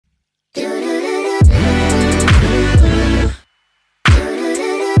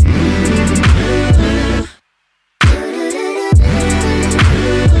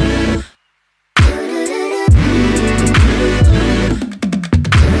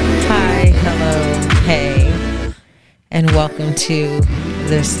and welcome to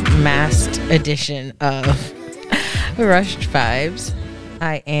this masked edition of Rushed Vibes.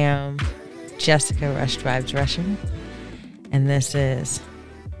 I am Jessica Rushed Vibes Rushing, and this is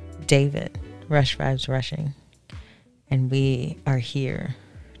David Rushed Vibes Rushing, and we are here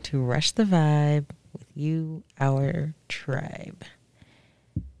to rush the vibe with you, our tribe.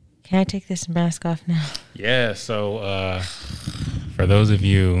 Can I take this mask off now? Yeah, so for those of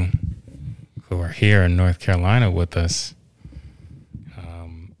you who are here in North Carolina with us,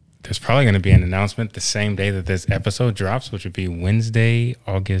 there's probably going to be an announcement the same day that this episode drops, which would be Wednesday,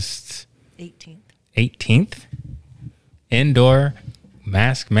 August 18th. Indoor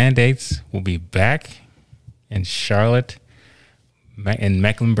mask mandates will be back in Charlotte, in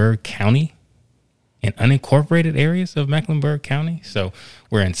Mecklenburg County, in unincorporated areas of Mecklenburg County. So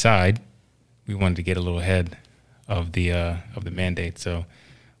we're inside. We wanted to get a little ahead of the mandate, so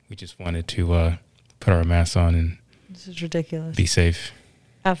we just wanted to put our masks on and This is ridiculous. be safe.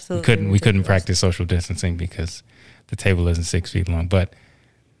 Absolutely. We couldn't practice social distancing because the table isn't 6 feet long. But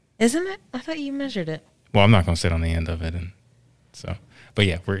Isn't it? I thought you measured it. well, I'm not going to sit on the end of it, and so. But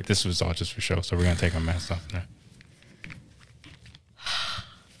yeah, this was all just for show, so we're going to take our masks off now.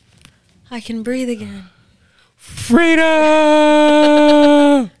 I can breathe again. Freedom!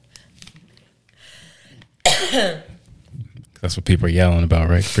 That's what people are yelling about,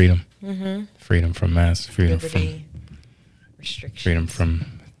 right? Freedom. Mm-hmm. Freedom from masks. Freedom Liberty, from restrictions. freedom from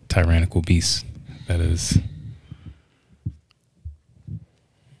tyrannical beasts. That is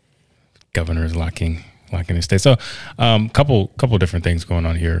governors locking the state. So, couple different things going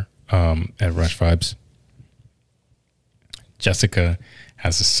on here at Rush Vibes. Jessica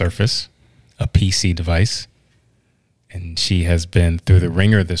has a Surface, a PC device, and she has been through the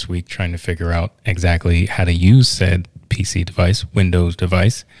ringer this week trying to figure out exactly how to use said PC device, Windows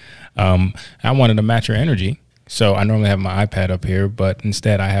device. I wanted to match her energy, so I normally have my iPad up here, but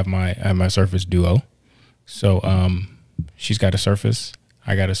instead I have my Surface Duo. So she's got a Surface,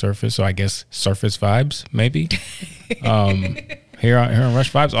 I got a Surface, so I guess Surface vibes maybe. Here on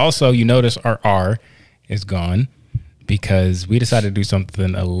Rush Vibes. Also, you notice our R is gone because we decided to do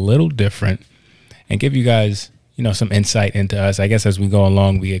something a little different and give you guys, some insight into us. I guess as we go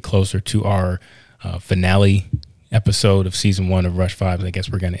along, we get closer to our finale episode of season 1 of Rush Vibes. I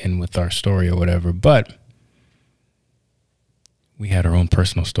guess we're going to end with our story or whatever, but we had our own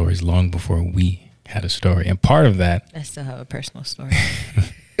personal stories long before we had a story. And part of that, I still have a personal story.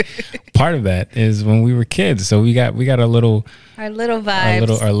 part of that is when we were kids. So we got our little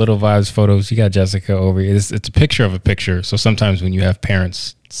vibes. Our little vibes photos. You got Jessica over here. It's a picture of a picture. So sometimes when you have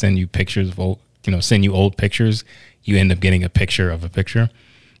parents send you pictures of old, send you old pictures, you end up getting a picture of a picture.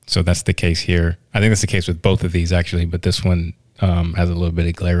 So that's the case here. I think that's the case with both of these actually, but this one has a little bit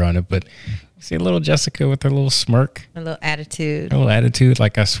of glare on it. But you see a little Jessica with her little smirk, A little attitude.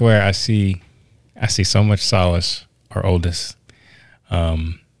 Like I swear, I see so much solace, our oldest,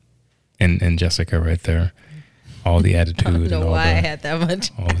 and Jessica right there. All the attitude. I don't know and all why I the, had that much.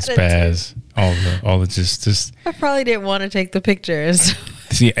 all the spaz, all the just. I probably didn't want to take the pictures.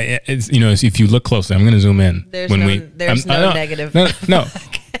 See, it's, if you look closely, I'm going to zoom in. There's no negative. No.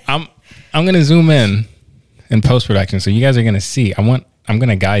 I'm going to zoom in post-production, so you guys are going to see. I'm going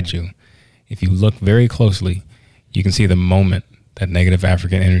to guide you. If you look very closely, you can see the moment that negative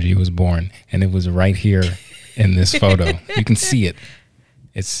African energy was born, and it was right here in this photo. You can see it.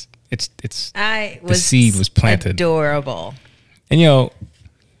 The seed was planted. Adorable. And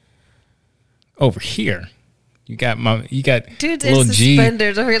over here, you got Dude, little G,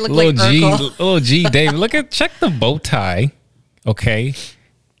 suspenders over here look little like G, Urkel. little G. Dave, check the bow tie, okay?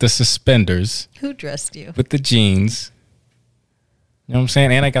 The suspenders. Who dressed you? With the jeans. You know what I'm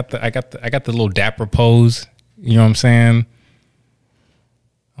saying? And I got the little dapper pose. You know what I'm saying?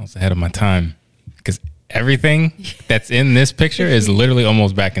 I was ahead of my time because everything that's in this picture is literally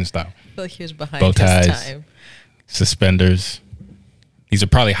almost back in style. I feel like he was behind Bow ties, his time. Suspenders. These are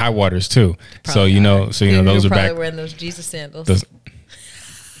probably high waters too. Probably Those are probably back. wearing those Jesus sandals.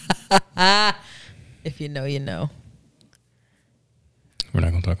 If you know, you know. We're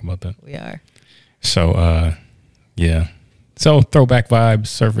not gonna talk about that. We are. So yeah. So throwback vibes,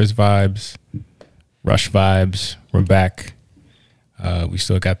 Surface vibes, Rush vibes. We're back. We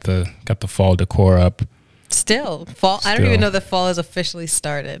still got the fall decor up. Still fall. I don't even know that fall has officially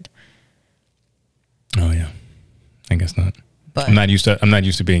started. Oh yeah, I guess not. But I'm not used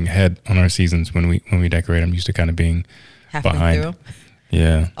to being ahead on our seasons when we decorate. I'm used to kind of being halfway behind. through.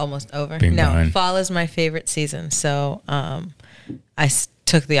 Yeah, almost over. Being behind. Fall is my favorite season, so I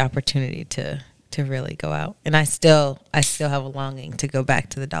took the opportunity to really go out, and I still have a longing to go back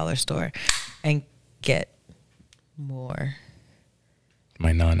to the dollar store and get More.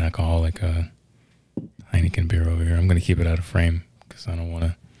 My non-alcoholic Heineken beer over here. I'm going to keep it out of frame because I don't want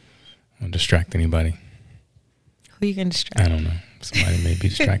to distract anybody. Who you can distract? I don't know. Somebody may be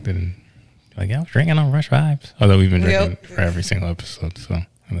distracted and like, yeah, I was drinking on Rush Vibes. Although we've been drinking for every single episode. So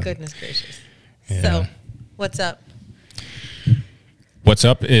goodness gracious. Yeah. So, what's up? What's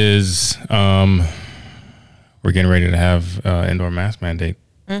up is we're getting ready to have indoor mask mandate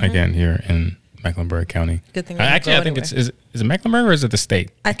again here in Mecklenburg County. Good thing. I think it's is it Mecklenburg or is it the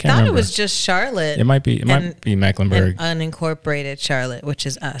state? I thought remember. It was just Charlotte. It might be Mecklenburg. And unincorporated Charlotte, which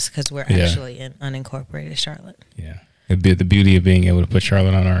is us because we're actually in unincorporated Charlotte. Yeah, it'd be the beauty of being able to put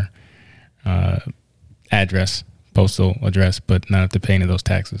Charlotte on our postal address, but not have to pay any of those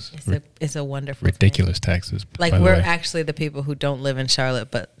taxes. It's a wonderful ridiculous thing. Taxes. Like we're actually the people who don't live in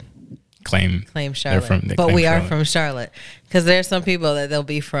Charlotte, but claim Charlotte. But we are from Charlotte because there's some people that they'll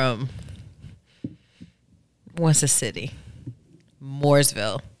be from. What's the city?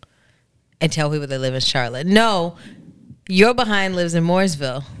 Mooresville. And tell people they live in Charlotte. No, your behind lives in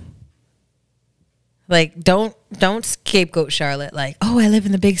Mooresville. Like, don't scapegoat Charlotte. Like, oh, I live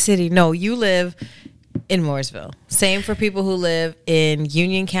in the big city. No, you live in Mooresville. Same for people who live in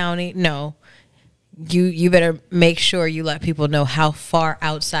Union County. No, you better make sure you let people know how far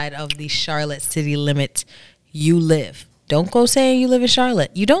outside of the Charlotte city limits you live. Don't go saying you live in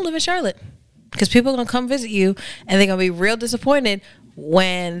Charlotte. You don't live in Charlotte. Because people are going to come visit you, and they're going to be real disappointed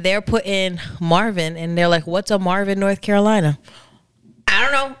when they're put in Marvin, and they're like, what's a Marvin, North Carolina? I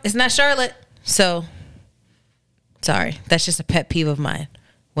don't know. It's not Charlotte. So, sorry. That's just a pet peeve of mine.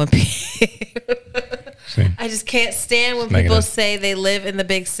 When I just can't stand when people say they live in the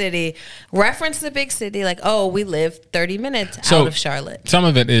big city. Reference the big city like, oh, we live 30 minutes out of Charlotte. Some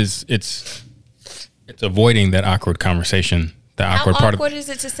of it is, it's avoiding that awkward conversation. How awkward is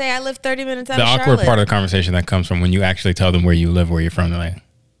it to say I live 30 minutes out of Charlotte? The awkward part of the conversation that comes from when you actually tell them where you live, where you're from. They're like,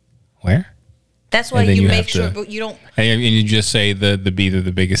 where? That's why you make sure, but you don't. And you just say either the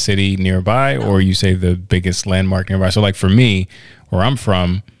biggest city nearby, or you say the biggest landmark nearby. So like for me, where I'm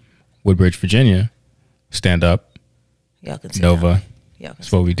from, Woodbridge, Virginia, stand up, y'all can sit Nova. Down.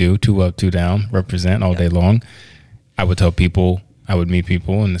 That's what we do. 2 up, 2 down, represent all day long. I would tell people, I would meet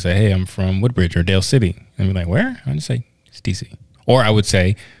people and say, hey, I'm from Woodbridge or Dale City. And be like, where? I just say, it's DC. Or I would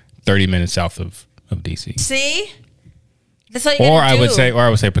say 30 minutes south of DC. See? That's all you gotta do. I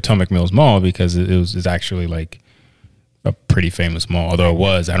would say Potomac Mills Mall because it's actually like a pretty famous mall. Although it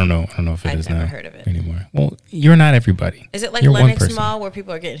was, I don't know if it is now. I've never heard of it anymore. Well, you're not everybody. Is it like Lenox Mall where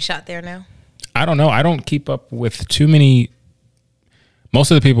people are getting shot there now? I don't know. I don't keep up with too many.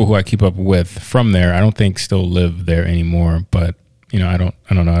 Most of the people who I keep up with from there, I don't think still live there anymore. But I don't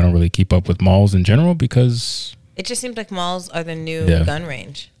know. I don't really keep up with malls in general because it just seems like malls are the new gun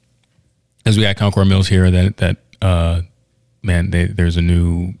range. As we got Concord Mills here, there's a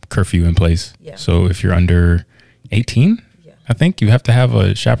new curfew in place. Yeah. So if you're under 18, I think you have to have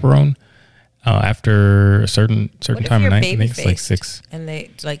a chaperone after a certain time of night. I think it's like 6. And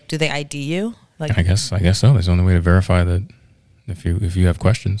they do they ID you? Like I guess so. There's the only way to verify that if you have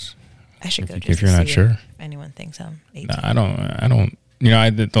questions. I should go if you're not sure. If anyone thinks I'm 18. No, I don't.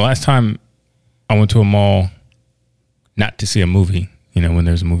 The last time I went to a mall, not to see a movie. When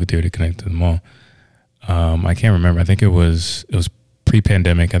there's a movie theater connected to the mall. I can't remember. I think it was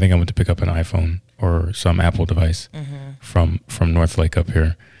pre-pandemic. I think I went to pick up an iPhone or some Apple device from North Lake up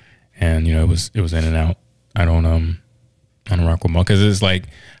here, and it was in and out. I don't rock with mall because it's like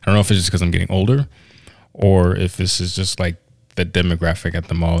I don't know if it's just because I'm getting older, or if this is just like the demographic at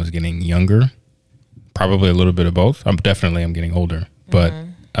the mall is getting younger. Probably a little bit of both. I'm getting older, but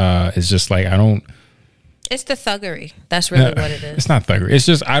it's just like I don't. It's the thuggery. That's really what it is. It's not thuggery. It's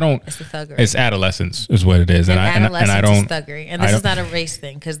just It's the thuggery. It's adolescence is what it is, and I don't. Is thuggery, and this is not a race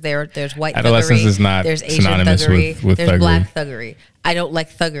thing because there's white adolescence thuggery. Is not there's Asian synonymous thuggery. with there's thuggery. Black thuggery. I don't like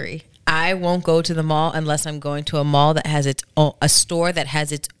thuggery. I won't go to the mall unless I'm going to a mall that has a store that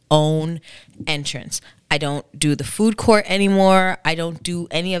has its own entrance. I don't do the food court anymore. I don't do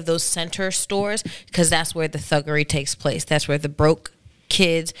any of those center stores because that's where the thuggery takes place. That's where the broke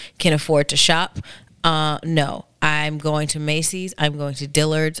kids can afford to shop. No, I'm going to Macy's. I'm going to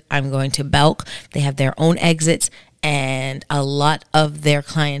Dillard's. I'm going to Belk. They have their own exits, and a lot of their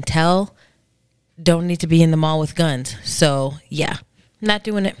clientele don't need to be in the mall with guns. So yeah, not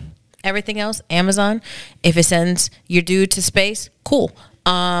doing it. Everything else, Amazon. If it sends your dude to space, cool.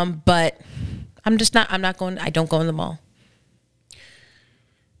 But I'm not going. I don't go in the mall.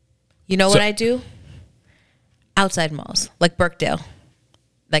 You know what I do? Outside malls, like Birkdale,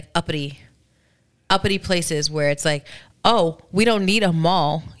 like uppity places where it's like, oh, we don't need a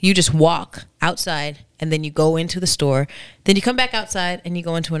mall. You just walk outside and then you go into the store. Then you come back outside and you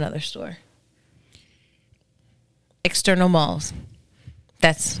go into another store. External malls.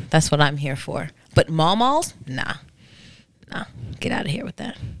 That's what I'm here for. But malls? Nah. Get out of here with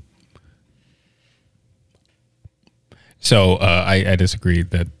that. So I disagree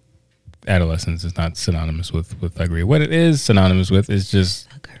that adolescence is not synonymous with thuggery. What it is synonymous with is just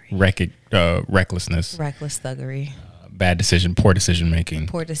recklessness. Reckless thuggery. Bad decision, poor decision making.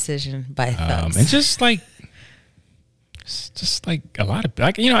 Poor decision by thugs. And just like a lot of,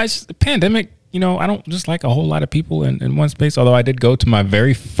 like, you know, it's just the pandemic, you know, I don't just like a whole lot of people in one space, although I did go to my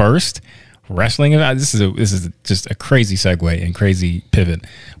very first wrestling event. This is just a crazy segue and crazy pivot.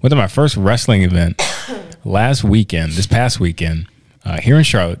 Went to my first wrestling event this past weekend, here in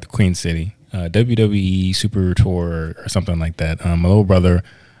Charlotte, the Queen City, WWE Super Tour or something like that. My little brother,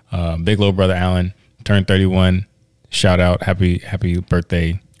 big little brother Alan, turned 31. Shout out, happy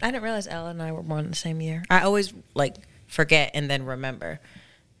birthday. I didn't realize Alan and I were born the same year. I always like forget and then remember.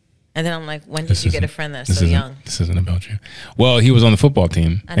 And then I'm like, when did you get a friend that's so young? This isn't about you. Well, he was on the football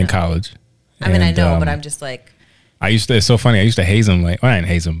team in college. I mean, I know, but I'm just like. It's so funny. I used to haze him. Like, well, I didn't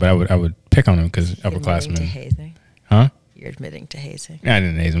haze him, but I would pick on him because upperclassmen. To hazing? Huh? You're admitting to hazing. I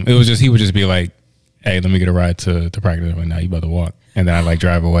didn't haze him. It was just, he would just be like, hey, let me get a ride to practice. I'm like, no, you about to walk. And then I'd like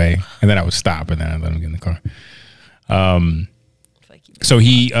drive away. And then I would stop and then I'd let him get in the car. So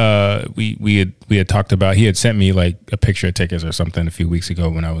we had talked about, he had sent me like a picture of tickets or something a few weeks ago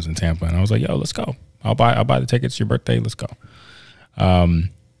when I was in Tampa, and I was like, yo, let's go. I'll buy the tickets. Your birthday. Let's go.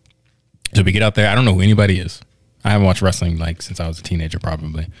 So we get out there. I don't know who anybody is. I haven't watched wrestling like since I was a teenager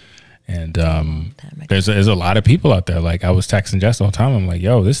probably. And there's a lot of people out there. Like I was texting Jess all the time. I'm like,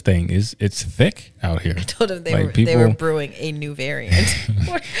 yo, this thing it's thick out here. I told them they were brewing a new variant.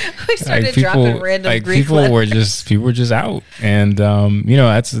 We started dropping random Greek letters. People were just out. And you know,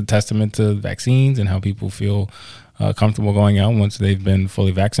 that's a testament to vaccines and how people feel comfortable going out once they've been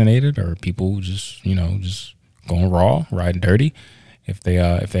fully vaccinated, or people just going raw, riding dirty if they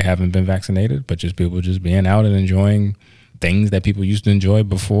haven't been vaccinated, but just people just being out and enjoying things that people used to enjoy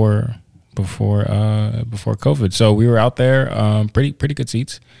before COVID. So we were out there, pretty good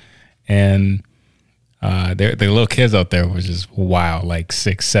seats, and the little kids out there were just wild, like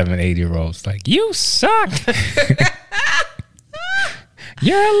 6, 7, 8-year-olds. Like, you suck.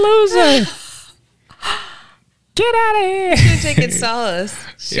 You're a loser. Get out of here. She's taking solace.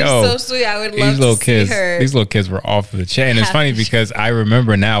 She's so sweet. I would love to see her. These little kids were off the chain. And it's funny because I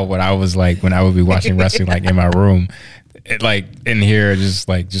remember now what I was like when I would be watching wrestling, like in my room, like in here, just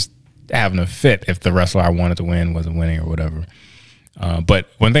having a fit if the wrestler I wanted to win wasn't winning or whatever. But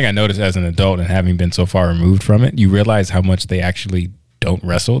one thing I noticed as an adult and having been so far removed from it, you realize how much they actually don't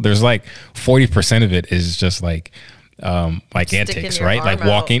wrestle. There's like 40% of it is just like antics, right? Like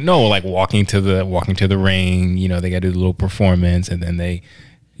walking to the ring. You know, they got to do the little performance, and then they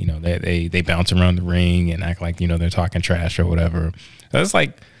bounce around the ring and act like, you know, they're talking trash or whatever. That's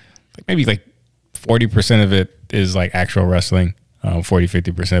like maybe like 40% of it is like actual wrestling,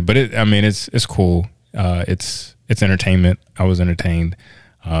 40-50%. But it's cool. It's entertainment. I was entertained,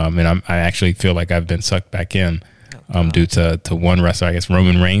 and I actually feel like I've been sucked back in due to one wrestler. I guess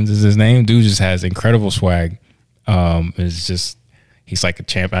Roman Reigns is his name. Dude just has incredible swag. It's just, he's like a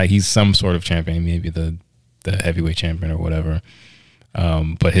champ. He's some sort of champion, maybe the heavyweight champion or whatever.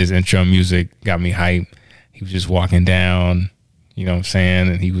 But his intro music got me hyped. He was just walking down, you know what I'm saying?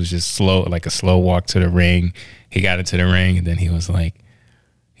 And he was just slow, like a slow walk to the ring. He got into the ring, and then he was like,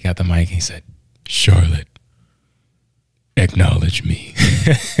 he got the mic and he said, Charlotte, acknowledge me.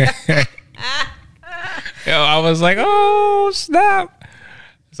 Yo, I was like, oh, snap.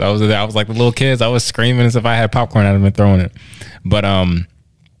 So I was like the little kids. I was screaming as if I had popcorn. I'd have been throwing it. But I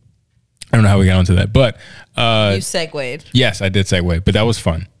don't know how we got onto that. But you segued. Yes, I did segue. But that was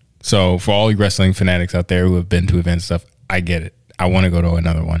fun. So for all you wrestling fanatics out there who have been to events and stuff, I get it. I want to go to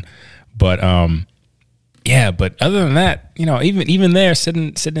another one. But yeah. But other than that, you know, even there,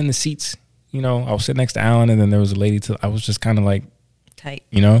 sitting in the seats, you know, I was sitting next to Alan, and then there was a lady. I was just kind of like tight,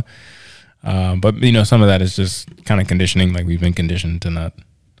 you know. But you know, some of that is just kind of conditioning. Like we've been conditioned to not.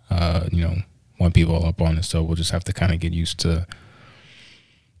 You know, want people all up on it. So we'll just have to kind of get used to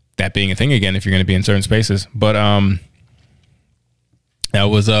that being a thing again if you're going to be in certain spaces. But that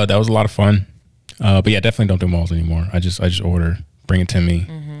was a lot of fun. But yeah, definitely don't do malls anymore. I just order, bring it to me,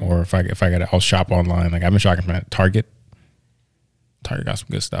 or if I got it, I'll shop online. Like I've been shopping from Target. Target got some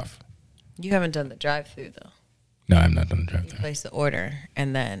good stuff. You haven't done the drive-through though. No, I've not done the drive-through. You place the order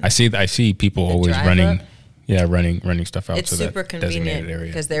and then I see people always running. Yeah, running stuff out. It's super convenient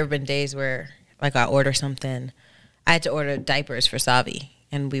because there have been days where like I order something I had to order diapers for Savi,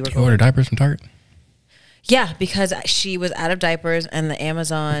 and we were You ordered diapers from Target? Yeah, because she was out of diapers, and the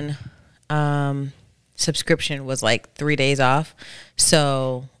Amazon subscription was like 3 days off.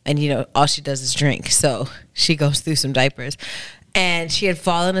 So, and you know, all she does is drink. So she goes through some diapers. And she had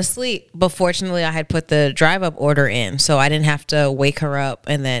fallen asleep. But fortunately, I had put the drive-up order in. So I didn't have to wake her up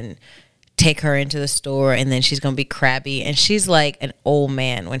and then take her into the store. And then she's going to be crabby. And she's like an old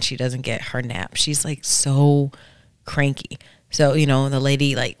man when she doesn't get her nap. She's like so cranky. So, you know, the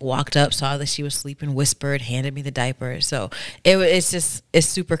lady like walked up, saw that she was sleeping, whispered, handed me the diaper. So it's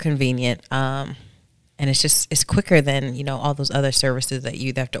super convenient. And it's quicker than, you know, all those other services that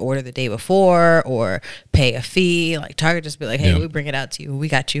you'd have to order the day before or pay a fee. Like Target just be like, hey, we bring it out to you. We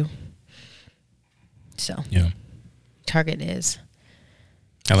got you. So Target is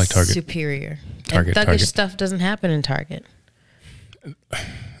I like Target. Superior. Target, and thuggish Target. stuff doesn't happen in Target.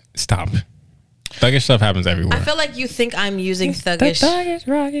 Stop. Thuggish stuff happens everywhere. I feel like you think I'm using thuggish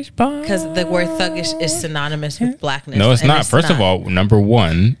because the word thuggish is synonymous with blackness. No, it's not. First of all, number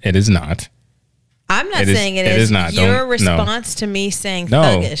one, it is not. I'm not saying it is. Not. Your response to me saying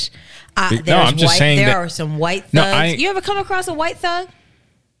thuggish. I'm just saying there are some white thugs. You ever come across a white thug?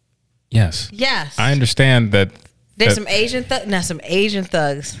 Yes. Yes. I understand that. There's some Asian thugs. Now, some Asian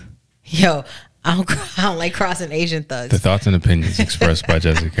thugs. Yo, I don't like crossing Asian thugs. The thoughts and opinions expressed by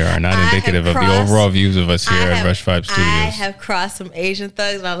Jessica are not indicative of the overall views of us here at Rush 5 Studios. I have crossed some Asian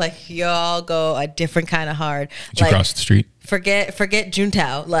thugs, and I'm like, y'all go a different kind of hard. Did you cross the street? Forget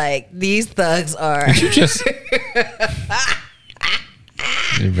Juntao. Like, these thugs are. Did you just.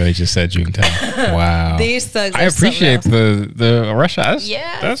 You really just said Juntao. Wow. These thugs. I appreciate the Russia.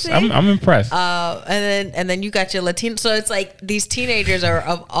 I'm impressed. And then you got your Latino. So it's like these teenagers are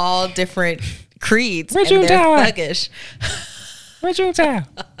of all different creeds. Where's and they're Juntao? thuggish. Where's Juntao?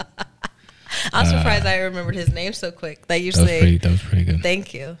 I'm surprised I remembered his name so quick. That usually that was pretty good.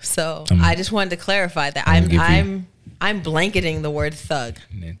 Thank you. So I just wanted to clarify that I'm blanketing the word thug.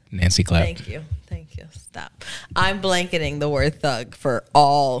 Nancy Clapp. Thank you. Stop. I'm blanketing the word thug for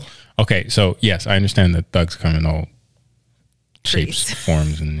all. Okay, so yes, I understand that thugs come in all Trees. shapes,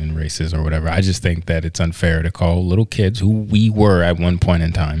 forms, and races or whatever. I just think that it's unfair to call little kids, who we were at one point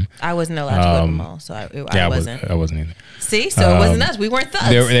in time. I wasn't allowed to go to the mall, so I wasn't. I wasn't either. See, so it wasn't us. We weren't thugs.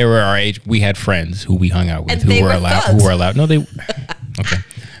 They were our age. We had friends who we hung out with, And who they were were allowed. thugs. Who were allowed. No, they. Okay.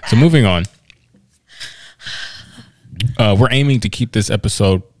 So moving on. We're aiming to keep this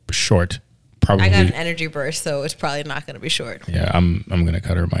episode short. Probably. I got an energy burst, so it's probably not going to be short. Yeah, I'm gonna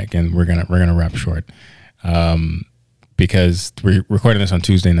cut her mic, and we're gonna wrap short, because we're recording this on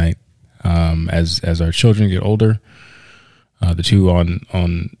Tuesday night. As our children get older, the two on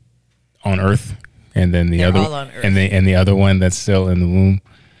Earth, and then the other, and the other one that's still in the womb.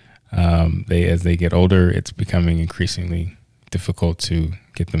 As they get older, it's becoming increasingly difficult to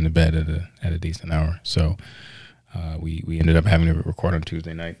get them to bed at a decent hour. So we ended up having to record on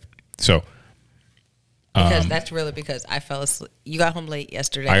Tuesday night. So. Because that's really because I fell asleep. You got home late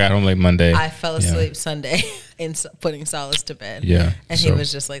yesterday. I got home late Monday. I fell asleep Sunday in putting Solace to bed. Yeah. And he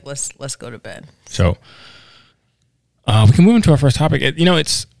was just like, let's go to bed. So we can move into our first topic. Do you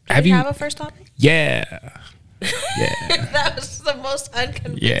have a first topic? Yeah. Yeah. That was the most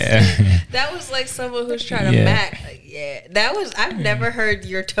unconvincing. Yeah. That was like someone who's trying to back. Like, that was, I've never heard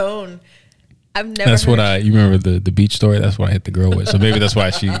your tone. That's what you remember the beach story? That's what I hit the girl with. So maybe that's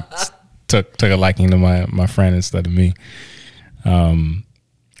why she took a liking to my friend instead of me.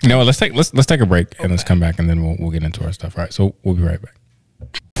 Let's take a break and let's come back, and then we'll get into our stuff. All right, so we'll be right back.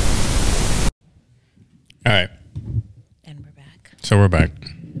 All right, and we're back. So we're back.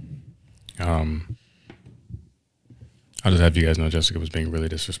 I'll just have you guys know Jessica was being really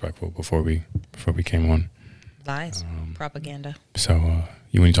disrespectful before we came on. Lies, propaganda. So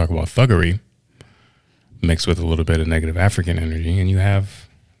when you talk about thuggery mixed with a little bit of negative African energy, and you have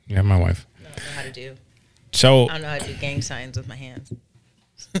my wife. I don't know how to do. So I don't know how to do gang signs with my hands.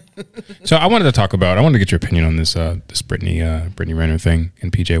 So I wanted to get your opinion on this Brittany Renner thing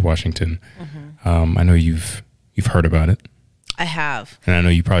in PJ Washington. Mm-hmm. I know you've heard about it. I have, and I know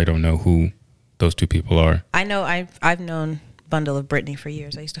you probably don't know who those two people are. I know I've known Bundle of Brittany for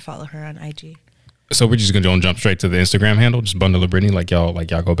years. I used to follow her on IG. So we're just gonna jump straight to the Instagram handle, just Bundle of Brittany, like y'all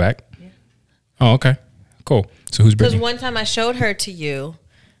go back. Yeah. Oh, okay, cool. So who's Brittany? Because one time I showed her to you.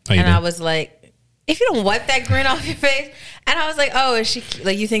 Oh, and I was like, if you don't wipe that grin off your face. And I was like, oh, is she,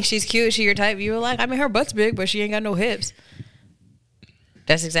 like, you think she's cute? Is she your type? You were like, I mean, her butt's big, but she ain't got no hips.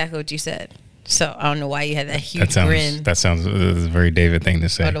 That's exactly what you said. So I don't know why you had that huge grin. That sounds a very David thing to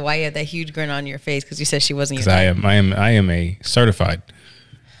say. I don't know why you had that huge grin on your face, because you said she wasn't your type. I am a certified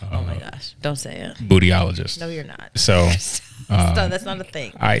Oh my gosh! Don't say it. Bootyologist. No, you're not. So, that's not a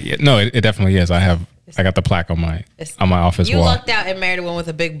thing. It definitely is. I got the plaque on my office you wall. You lucked out and married a woman with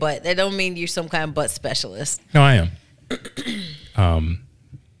a big butt. That don't mean you're some kind of butt specialist. No, I am.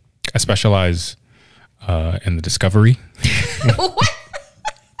 I specialize in the discovery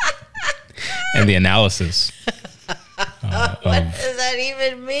and the analysis. What does that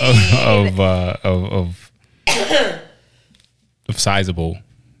even mean? Of sizable,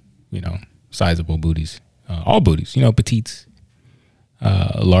 sizable booties, all booties, petites,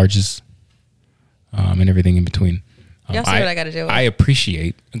 larges, and everything in between. Y'all see what I got to do with? I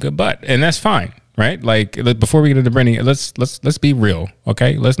appreciate a good butt, and that's fine, right? Like, before we get into Brittany, let's be real,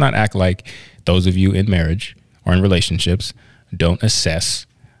 okay? Let's not act like those of you in marriage or in relationships don't assess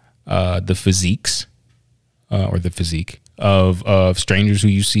the physiques or the physique of strangers who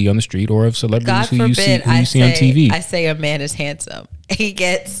you see on the street or of celebrities who you see on TV. I say a man is handsome. He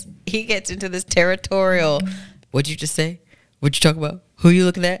gets into this territorial. What'd you just say? What'd you talk about? Who you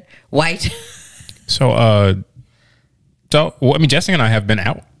looking at? White. So, Jessica and I have been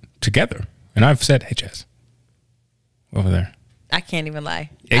out together, and I've said, "Hey, Jess, over there." I can't even lie.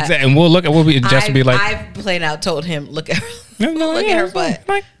 Exactly, and Jess will be like, I've plain out told him, look at her, look at her butt.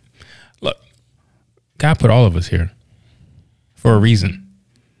 Like, look, God put all of us here for a reason,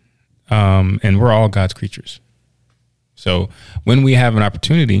 and we're all God's creatures. So when we have an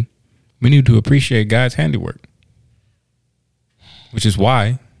opportunity, we need to appreciate God's handiwork, which is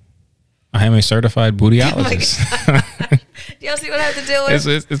why I am a certified bootyologist. Oh do y'all see what I have to deal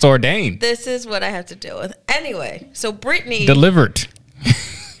with? It's ordained. This is what I have to deal with. Anyway, so Brittany delivered.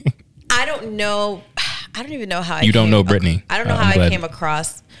 I don't know. I don't even know how you don't know Brittany. I don't know how I came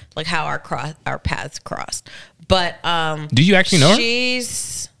across, like how our paths crossed. But do you actually know her?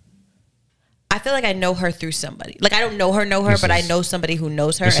 I feel like I know her through somebody. Like I don't know her, but I know somebody who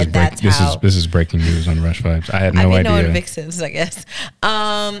knows her, and this is breaking news on Rush Vibes. I had no idea. I've been knowing Vixens, I guess.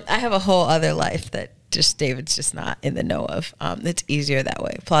 I have a whole other life that David's just not in the know of. It's easier that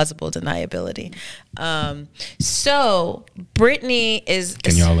way. Plausible deniability. So Brittany is.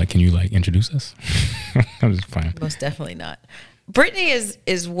 Can you introduce us? I'm just fine. Most definitely not. Brittany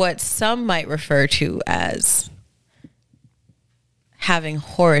is what some might refer to as having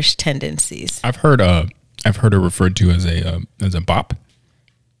whorish tendencies. I've heard her referred to as a bop.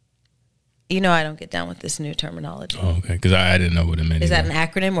 You know, I don't get down with this new terminology. Oh, okay, because I didn't know what it meant. Is that an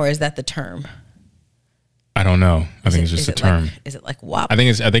acronym or is that the term? I don't know. I think it's just a term. Is it like WAP? I think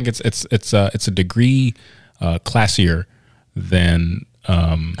it's a degree classier than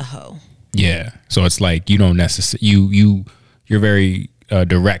a hoe. Yeah. So it's like you don't necessarily you're very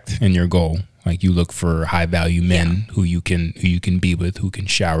direct in your goal. Like you look for high value men who you can be with, who can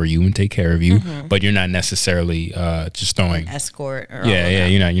shower you and take care of you, but you're not necessarily just throwing an escort. Or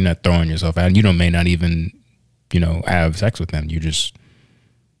you're not throwing yourself out. You may not even have sex with them. You just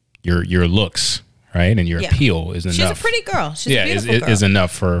your looks, right, and your appeal is enough. She's a pretty girl. She's a beautiful girl. Is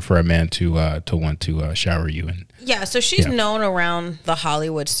enough for a man to want to shower you and. Yeah, so she's known around the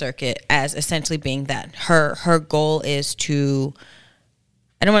Hollywood circuit as essentially being that. Her goal is to.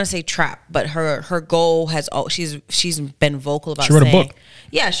 I don't want to say trap, but her goal has she's been vocal about. She wrote a book.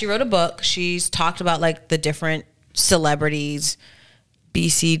 Yeah, she wrote a book. She's talked about like the different celebrities,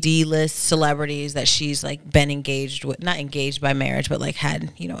 BCD list celebrities that she's like been engaged with, not engaged by marriage, but like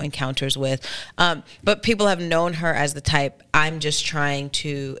had encounters with. But people have known her as the type. I'm just trying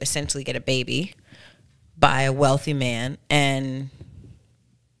to essentially get a baby by a wealthy man, and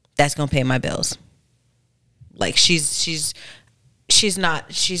that's gonna pay my bills. Like she's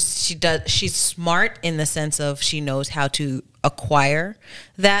smart in the sense of she knows how to acquire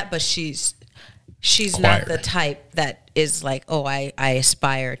that, but she's not the type that is like, oh, I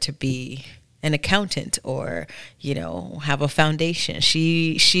aspire to be an accountant or have a foundation.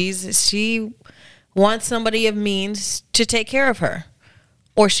 She wants somebody of means to take care of her,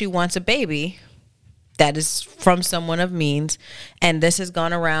 or she wants a baby that is from someone of means. And this has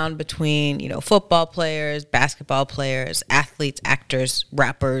gone around between football players, basketball players, athletes, actors,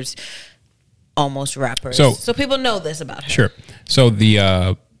 rappers, almost rappers. So people know this about her. Sure. So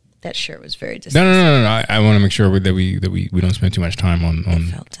the that shirt was very disgusting. No. I want to make sure that we don't spend too much time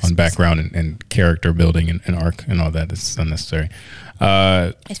on background and character building and arc and all that. It's unnecessary.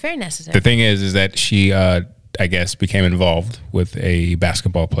 It's very necessary. The thing is that she I guess became involved with a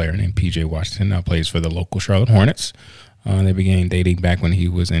basketball player named PJ Washington. Now plays for the local Charlotte Hornets. They began dating back when he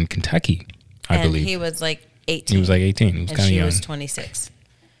was in Kentucky, I believe. He was like 18. He was like 18. He was kind of young. She was 26.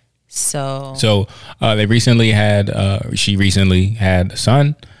 So they recently had she recently had a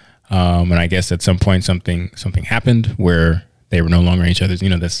son, and I guess at some point something happened where they were no longer each other's. You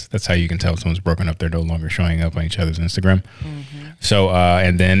know, that's how you can tell if someone's broken up. They're no longer showing up on each other's Instagram. So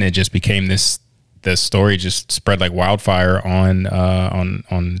and then it just became this. The story just spread like wildfire on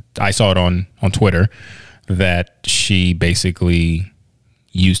I saw it on Twitter that she basically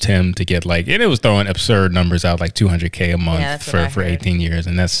used him to get like, and it was throwing absurd numbers out, like $200K a month for 18 years,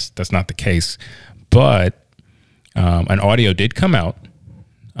 and that's not the case. But an audio did come out,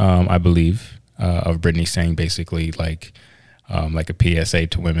 I believe, of Brittany saying basically like a PSA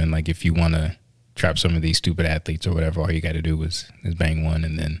to women, like if you want to trap some of these stupid athletes or whatever, all you got to do is bang one,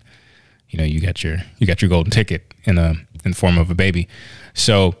 and then you know you got your golden ticket in the form of a baby.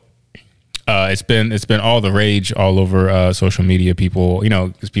 So it's been all the rage all over social media. People, you know,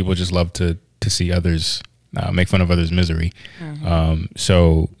 because people just love to see others make fun of others' misery.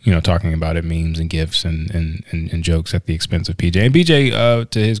 So you know, talking about it, memes and gifs and jokes at the expense of PJ. And PJ,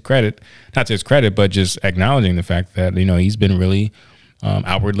 to his credit, not to his credit, but just acknowledging the fact that, you know, he's been really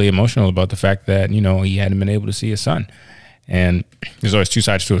outwardly emotional about the fact that, you know, he hadn't been able to see his son. And there's always two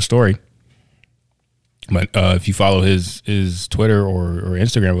sides to a story. But if you follow his Twitter or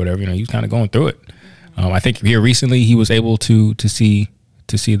Instagram or whatever, you know, he's kind of going through it. I think here recently he was able to see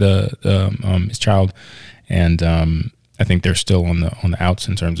the his child, and I think they're still on the outs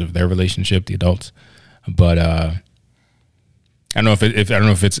in terms of their relationship, the adults. But I don't know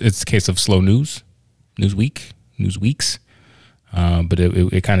if it's a case of slow news weeks. But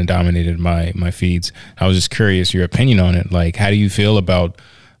it kind of dominated my feeds. I was just curious your opinion on it. Like, how do you feel about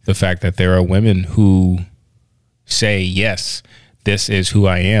the fact that there are women who say, yes, this is who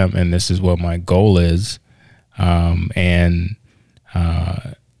I am and this is what my goal is, and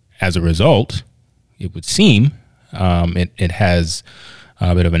as a result, it would seem it has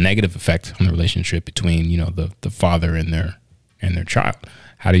a bit of a negative effect on the relationship between, you know, the father and their child.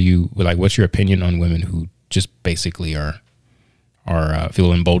 How do you, like, what's your opinion on women who just basically are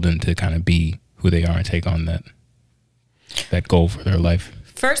feel emboldened to kind of be who they are and take on that goal for their life?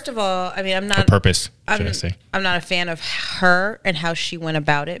 First of all, I mean, I'm not a purpose. Should I say? I'm not a fan of her and how she went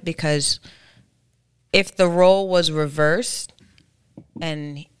about it, because if the role was reversed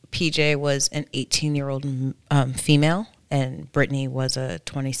and PJ was an 18-year-old female and Brittany was a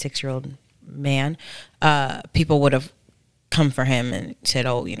 26-year-old man, people would have come for him and said,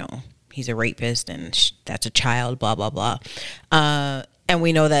 "Oh, you know, he's a rapist and that's a child, blah, blah, blah." And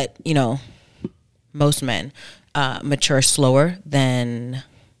we know that, you know, most men mature slower than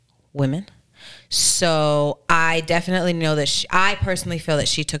women. So I definitely know that I personally feel that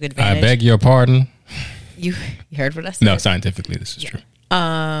she took advantage. I beg your pardon. You heard what I said? No, scientifically, this is true.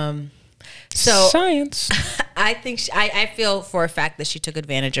 So science. I think I feel for a fact that she took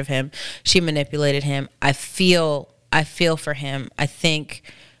advantage of him. She manipulated him. I feel for him. I think,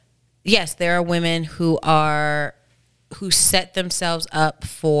 yes, there are women who set themselves up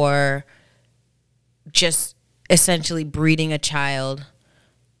for just essentially breeding a child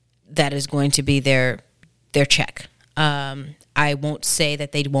that is going to be their check. I won't say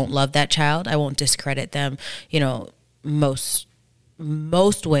that they won't love that child. I won't discredit them. You know, most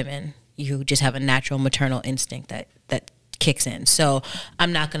women, you just have a natural maternal instinct that kicks in. So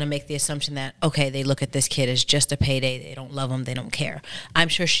I'm not going to make the assumption that, okay, they look at this kid as just a payday. They don't love him. They don't care. I'm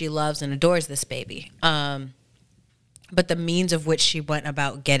sure she loves and adores this baby. But the means of which she went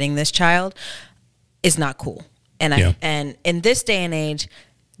about getting this child is not cool. And and in this day and age,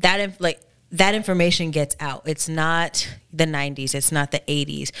 that information gets out. It's not the 90s. It's not the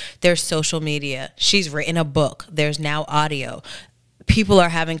 80s. There's social media. She's written a book. There's now audio. People are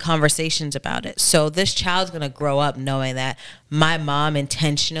having conversations about it. So this child's going to grow up knowing that my mom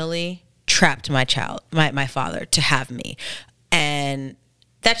intentionally trapped my father to have me. And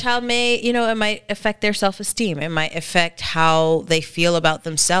that child may, you know, it might affect their self-esteem. It might affect how they feel about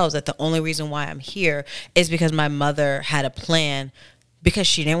themselves, that the only reason why I'm here is because my mother had a plan because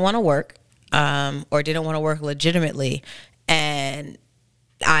she didn't want to work, or didn't want to work legitimately, and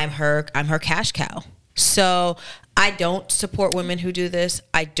I'm her cash cow. So I don't support women who do this.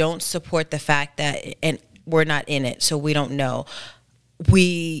 I don't support the fact that, and we're not in it, so we don't know.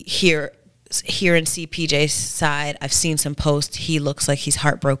 We hear and see PJ's side. I've seen some posts. He looks like he's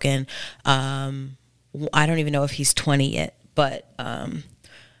heartbroken. I don't even know if he's 20 yet, but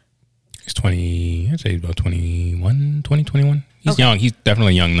he's 20. I'd say about 21, 21. He's young. He's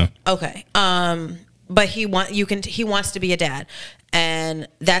definitely young though. Okay. But he wants to be a dad, and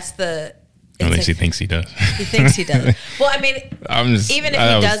that's the. At least he thinks he does. He thinks he does. Well, I mean, even if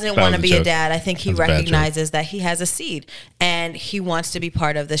he doesn't want to be a dad, I think he recognizes that he has a seed and he wants to be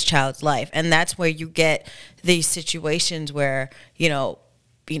part of this child's life. And that's where you get these situations where, you know,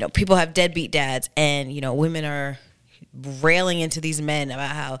 people have deadbeat dads, and, you know, women are railing into these men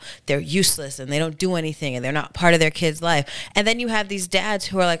about how they're useless and they don't do anything and they're not part of their kid's life. And then you have these dads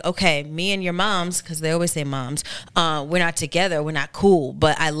who are like, okay, me and your moms, because they always say moms, we're not together, we're not cool,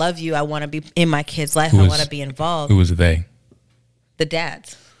 but I love you, I want to be in my kid's life, I want to be involved. Who was they? The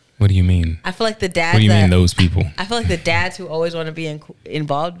dads. What do you mean? I feel like the dads. What do you mean those people? I feel like the dads who always want to be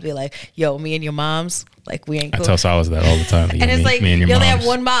involved be like, yo, me and your moms, like we ain't cool. I tell Silas that all the time. And it's like, me and your you only moms. have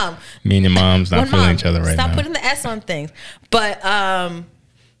one mom. Me and your moms not feeling each other right now. Stop putting the S on things. But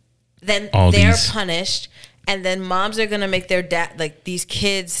then all they're these punished. And then moms are going to make their dad, like these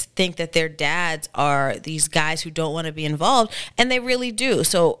kids think that their dads are these guys who don't want to be involved. And they really do.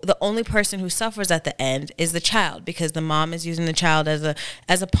 So the only person who suffers at the end is the child, because the mom is using the child as a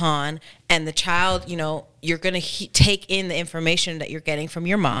pawn. And the child, you know, you're going to take in the information that you're getting from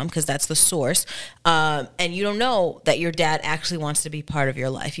your mom, because that's the source. And you don't know that your dad actually wants to be part of your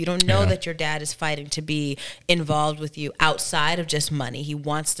life. You don't know that your dad is fighting to be involved with you outside of just money. He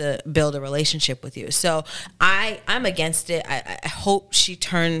wants to build a relationship with you. So I'm against it. I hope she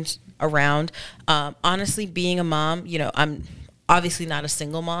turns around. Honestly, being a mom, you know, I'm obviously not a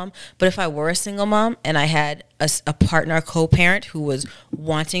single mom, but if I were a single mom and I had a partner, a co-parent who was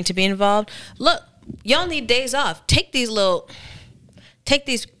wanting to be involved, look, y'all need days off. Take these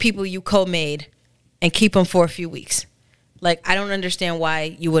people you co-made and keep them for a few weeks. Like, I don't understand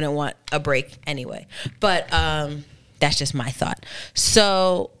why you wouldn't want a break anyway. But that's just my thought.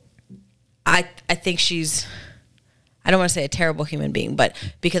 So I think she's, I don't want to say a terrible human being, but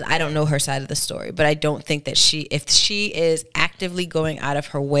because I don't know her side of the story, but I don't think that if she is actively going out of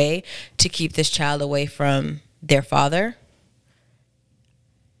her way to keep this child away from their father,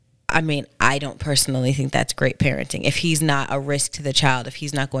 I mean, I don't personally think that's great parenting. If he's not a risk to the child, if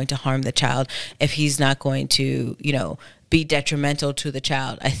he's not going to harm the child, if he's not going to, you know, be detrimental to the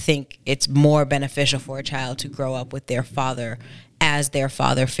child, I think it's more beneficial for a child to grow up with their father as their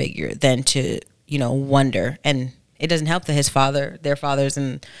father figure than to, you know, wonder. And it doesn't help that their father's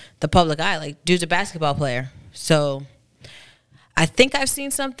in the public eye. Like, dude's a basketball player. So I think I've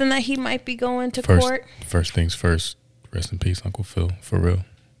seen something that he might be going to court. First things first, rest in peace, Uncle Phil, for real.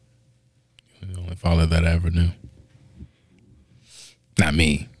 You're the only father that I ever knew. Not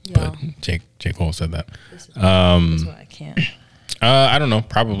me, but Jake Hall said that. This is why I can't. I don't know.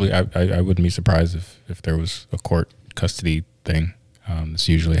 Probably, I wouldn't be surprised if there was a court custody thing. That's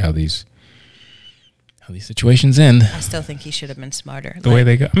usually how these situations end. I still think he should have been smarter. The way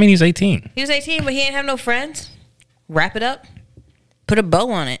they go. I mean, he's 18. He was 18, but he ain't have no friends. Wrap it up. Put a bow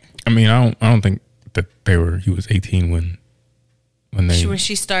on it. I mean, I don't think that he was 18 when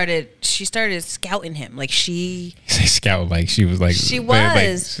she started scouting him. Like she scout, like she was like she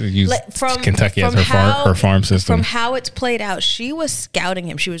was like from Kentucky as her farm system. From how it's played out, she was scouting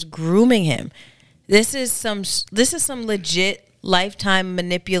him. She was grooming him. This is some legit lifetime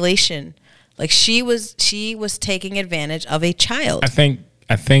manipulation. Like she was taking advantage of a child. I think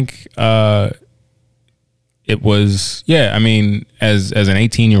it was, yeah. I mean, as an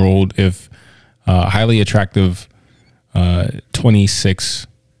 18-year-old, if a highly attractive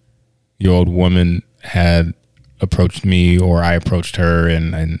 26-year-old woman had approached me, or I approached her,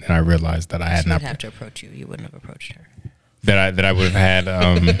 and I realized that I had not have to approach you. You wouldn't have approached her. That I would have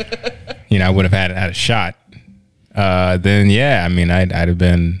had, you know, I would have had a shot. Then yeah, I mean, I'd have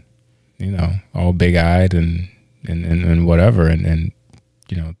been, you know, all big-eyed and whatever, and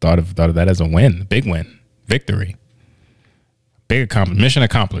you know, thought of that as a win, big win, victory, big accomplishment, mission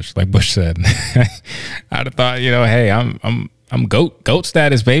accomplished, like Bush said. I'd have thought, you know, hey, I'm goat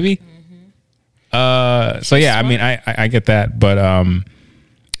status, baby. Mm-hmm. So yeah, I mean, I get that, but I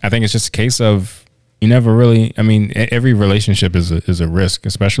think it's just a case of you never really. I mean, every relationship is a risk,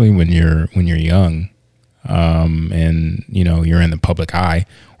 especially when you're young. And you know, you're in the public eye,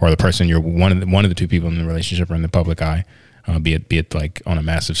 or the person you're one of the two people in the relationship are in the public eye, be it like on a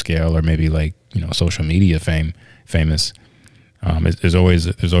massive scale, or maybe like, you know, social media famous. There's always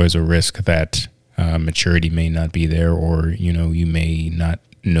a risk that maturity may not be there, or you know, you may not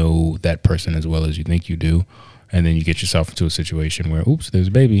know that person as well as you think you do, and then you get yourself into a situation where, oops, there's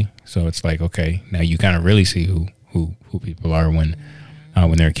a baby. So it's like, okay, now you kind of really see who people are when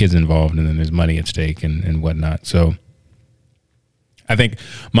there are kids involved, and then there's money at stake and whatnot. So I think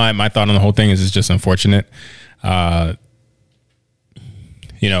my thought on the whole thing is it's just unfortunate. You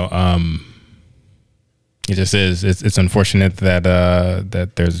know, it just is. It's unfortunate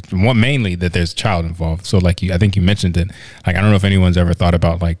that there's mainly that there's a child involved. So like I think you mentioned it. Like, I don't know if anyone's ever thought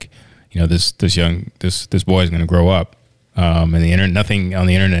about, like, you know, this boy is going to grow up, and nothing on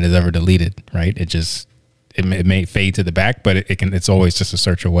the internet is ever deleted, right? It may fade to the back, but it's always just a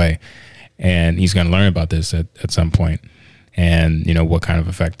search away. and he's going to learn about this at some point. And, you know, what kind of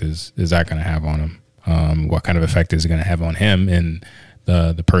effect is that going to have on him? What kind of effect is it going to have on him and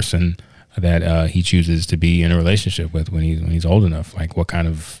the person that he chooses to be in a relationship with when he's old enough? Like, what kind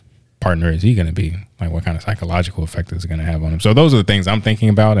of partner is he going to be? Like, what kind of psychological effect is it going to have on him? So those are the things I'm thinking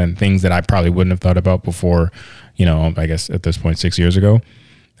about, and things that I probably wouldn't have thought about before, you know, I guess at this point 6 years ago,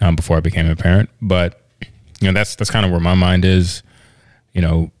 before I became a parent. But, you know, that's kind of where my mind is. You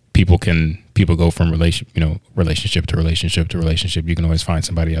know, people go from relationship to relationship to relationship. You can always find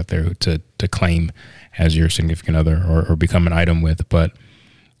somebody out there to claim as your significant other or become an item with. But,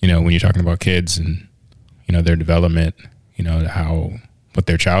 you know, when you're talking about kids and, you know, their development, you know, what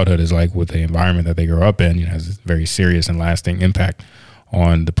their childhood is like with the environment that they grow up in, you know, has a very serious and lasting impact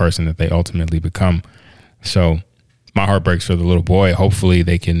on the person that they ultimately become. So my heart breaks for the little boy. Hopefully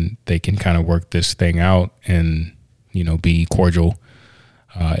they can kind of work this thing out and, you know, be cordial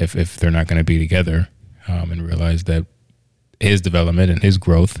if they're not going to be together, and realize that his development and his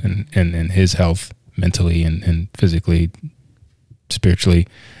growth and his health mentally and physically, spiritually,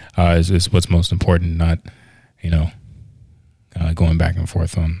 is what's most important, not, you know, going back and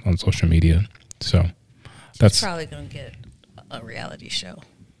forth on social media. So that's probably going to get a reality show.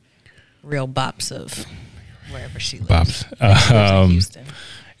 Real bops of wherever she lives. Bops. In Houston.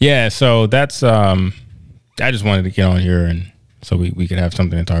 Yeah, so that's I just wanted to get on here and so we could have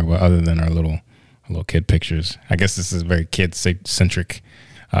something to talk about other than our little kid pictures. I guess this is a very kid-centric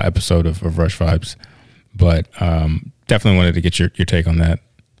episode of Rush Vibes, but definitely wanted to get your take on that.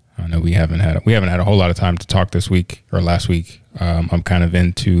 I know we haven't had a whole lot of time to talk this week or last week. I'm kind of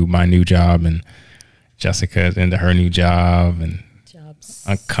into my new job, and Jessica is into her new job, and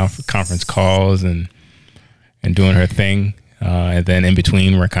on conference calls and doing her thing. And then in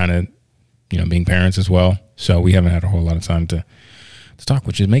between, we're kind of, you know, being parents as well. So we haven't had a whole lot of time to talk,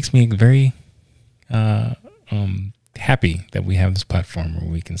 which makes me very happy that we have this platform where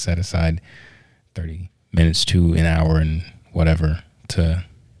we can set aside 30 minutes to an hour and whatever to.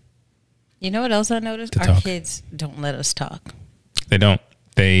 You know what else I noticed? Our kids don't let us talk. They don't.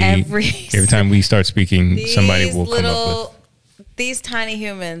 Every time we start speaking, somebody will come up with. These tiny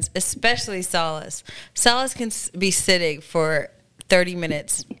humans, especially Solace. Solace can be sitting for 30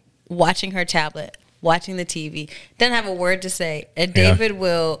 minutes watching her tablet, watching the TV, doesn't have a word to say. And David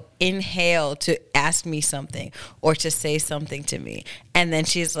will inhale to ask me something or to say something to me. And then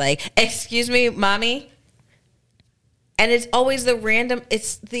she's like, "Excuse me, mommy?" And it's always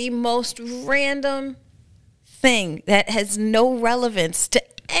it's the most random thing that has no relevance to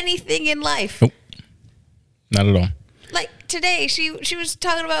anything in life. Nope. Not at all. Like today, she was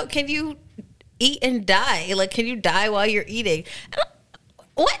talking about, can you eat and die? Like, can you die while you're eating?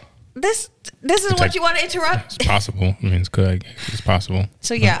 What? This is what you want to interrupt? It's possible. I mean, it's good. It's possible.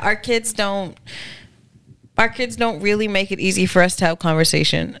 So yeah, our kids don't really make it easy for us to have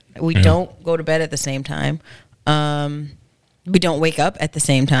conversation. We don't go to bed at the same time. We don't wake up at the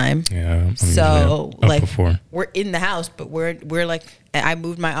same time. Yeah. So like we're in the house, but we're like, I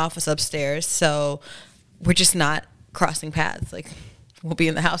moved my office upstairs, so we're just not crossing paths. Like we'll be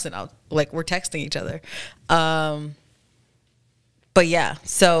in the house and we're texting each other. But yeah,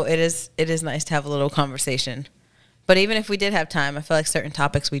 so it is nice to have a little conversation. But even if we did have time, I feel like certain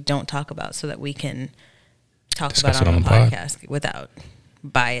topics we don't talk about so that we can talk Discuss about it on the pod. podcast without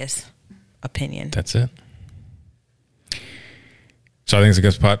bias, opinion. That's it. So I think it's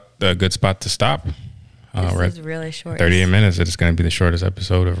a good spot to stop. This is really short. 38 minutes. It's going to be the shortest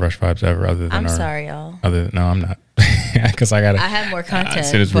episode of Rush Vibes ever. I'm sorry, y'all. No, I'm not. Because I have more content.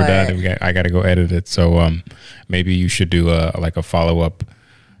 As soon as we're done, I got to go edit it. So maybe you should do a follow up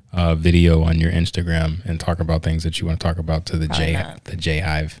video on your Instagram and talk about things that you want to talk about to the J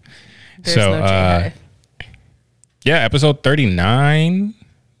Hive. There's no J Hive. Yeah, episode 39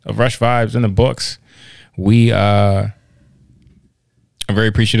 of Rush Vibes in the books. We are very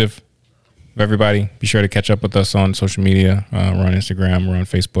appreciative of everybody. Be sure to catch up with us on social media. We're on Instagram, we're on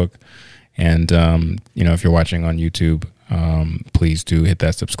Facebook. And, if you're watching on YouTube, please do hit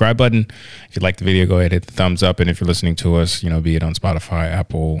that subscribe button. If you like the video, go ahead, hit the thumbs up. And if you're listening to us, be it on Spotify,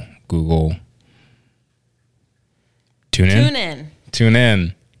 Apple, Google, tune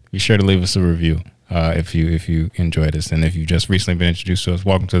in. Be sure to leave us a review if you enjoyed us. And if you've just recently been introduced to us,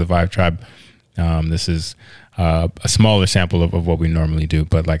 welcome to the Vibe Tribe. This is a smaller sample of what we normally do.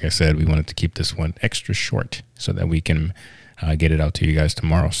 But like I said, we wanted to keep this one extra short so that we can get it out to you guys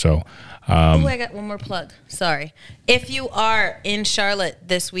tomorrow. So, I got one more plug. Sorry. If you are in Charlotte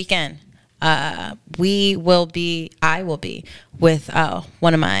this weekend, I will be with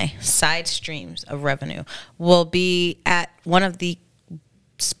one of my side streams of revenue. We'll be at one of the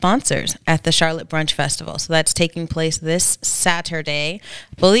sponsors at the Charlotte Brunch Festival. So that's taking place this Saturday.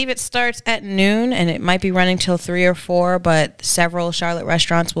 I believe it starts at noon and it might be running till 3 or 4, but several Charlotte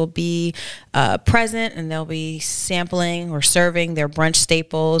restaurants will be present and they'll be sampling or serving their brunch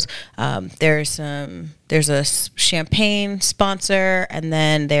staples. There's a champagne sponsor, and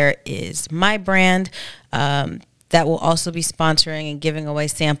then there is my brand that will also be sponsoring and giving away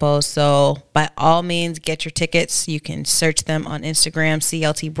samples. So by all means, get your tickets. You can search them on Instagram,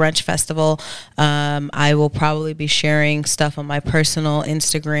 CLT Brunch Festival. I will probably be sharing stuff on my personal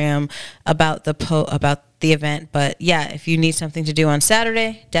Instagram about the event. But yeah, if you need something to do on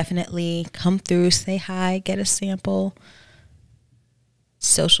Saturday, definitely come through, say hi, get a sample,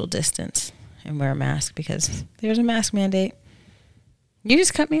 social distance, and wear a mask because there's a mask mandate. You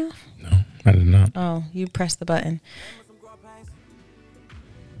just cut me off? No, I did not. Oh, you pressed the button.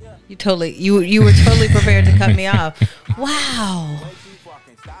 You were totally prepared to cut me off. Wow.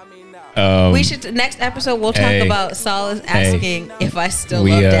 We should next episode we'll talk about Solace asking if I still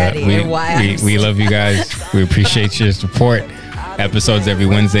love Daddy and why we love you guys. We appreciate your support. Episodes every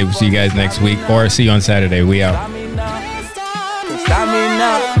Wednesday. We'll see you guys next week or see you on Saturday. We out. Stop me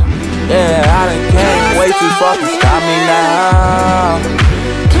now. Yeah, I done came way too far to stop me now.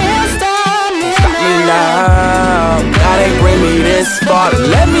 Can't stop me now. God ain't bring me this far to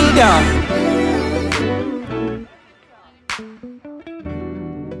let me down.